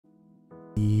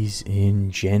Ladies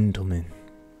and gentlemen,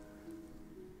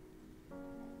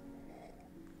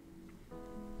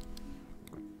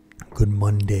 good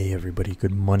Monday, everybody.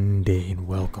 Good Monday, and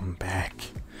welcome back.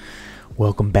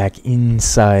 Welcome back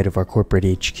inside of our corporate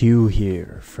HQ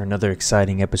here for another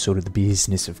exciting episode of the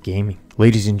business of gaming.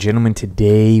 Ladies and gentlemen,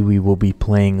 today we will be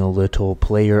playing a little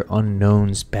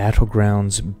PlayerUnknown's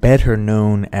Battlegrounds, better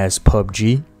known as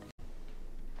PUBG.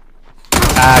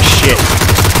 Ah, shit.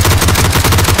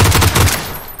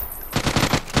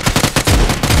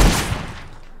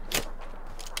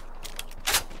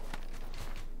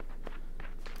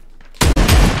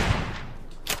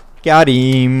 Got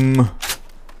him.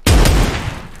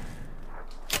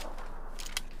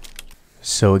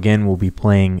 So again, we'll be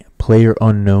playing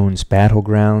PlayerUnknown's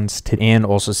Battlegrounds, and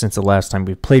also since the last time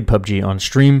we played PUBG on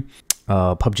stream,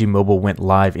 PUBG Mobile went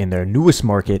live in their newest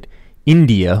market,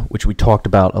 India, which we talked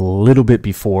about a little bit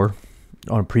before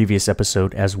on a previous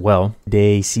episode as well.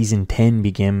 Today, Season 10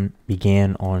 began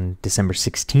on December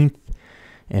 16th,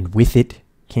 and with it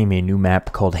came a new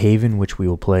map called Haven, which we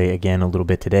will play again a little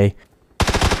bit today.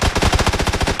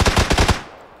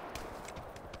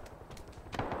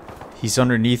 He's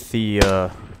underneath the,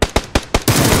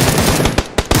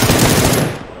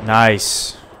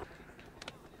 nice.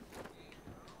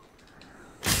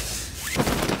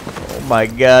 Oh my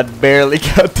god, barely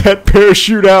got that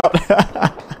parachute out.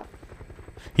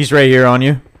 He's right here on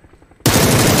you.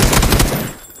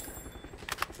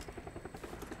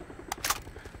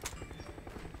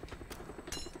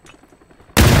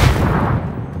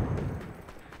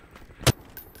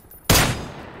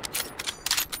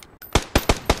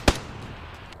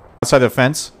 Outside the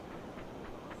fence.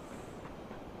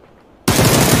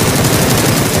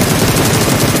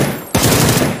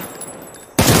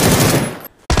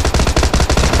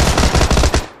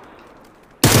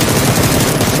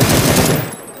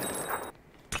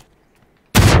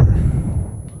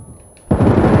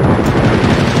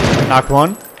 Knocked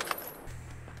one.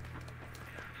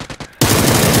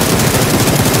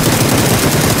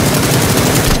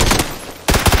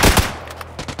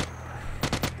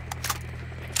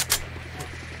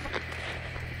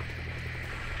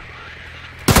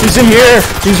 He's in here.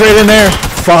 He's right in there.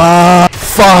 Fuck.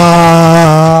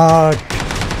 Fuck.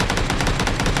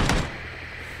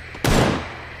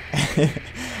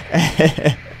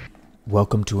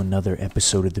 Welcome to another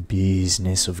episode of the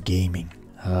business of gaming.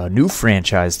 New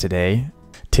franchise today.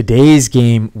 Today's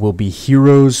game will be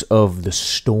Heroes of the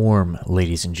Storm,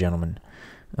 ladies and gentlemen.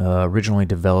 Originally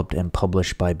developed and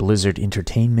published by Blizzard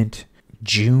Entertainment,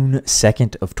 June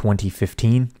 2nd of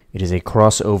 2015. It is a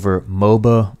crossover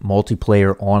MOBA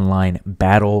multiplayer online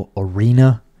battle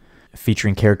arena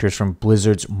featuring characters from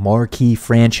Blizzard's marquee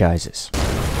franchises.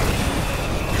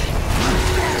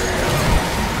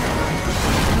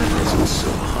 Wasn't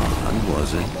so hard,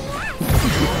 was it?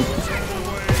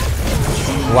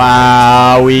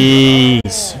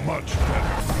 Wowies.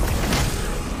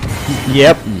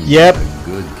 Yep, yep.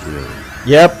 Good kill.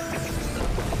 Yep.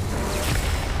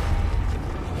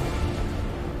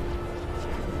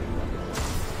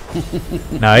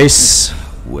 Nice.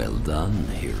 Well done,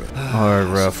 hero.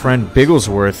 Our friend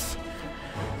Bigglesworth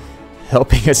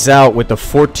helping us out with the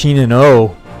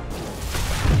 14-0.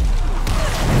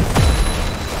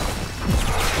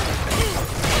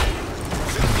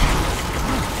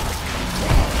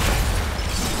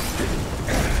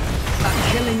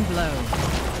 Killing blow.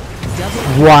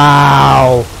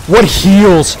 Wow. What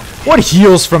heals? What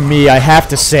heals from me, I have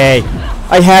to say.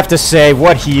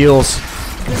 What heals?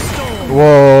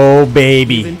 Whoa,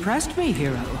 baby. You've impressed me,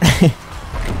 hero.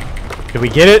 Did we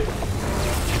get it?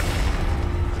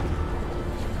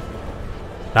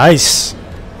 Nice.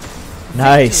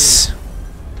 Nice.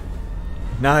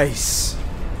 Nice.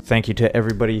 Thank you to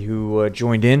everybody who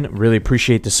joined in. Really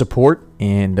appreciate the support.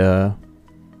 And to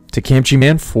Kamchi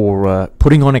Man for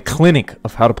putting on a clinic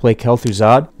of how to play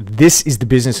Kel'Thuzad. This is the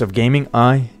business of gaming.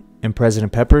 I am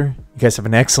President Pepper. You guys have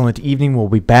an excellent evening. We'll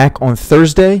be back on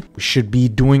Thursday. We should be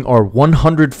doing our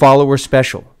 100 follower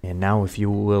special. And now, if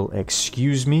you will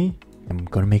excuse me, I'm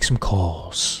gonna make some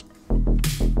calls.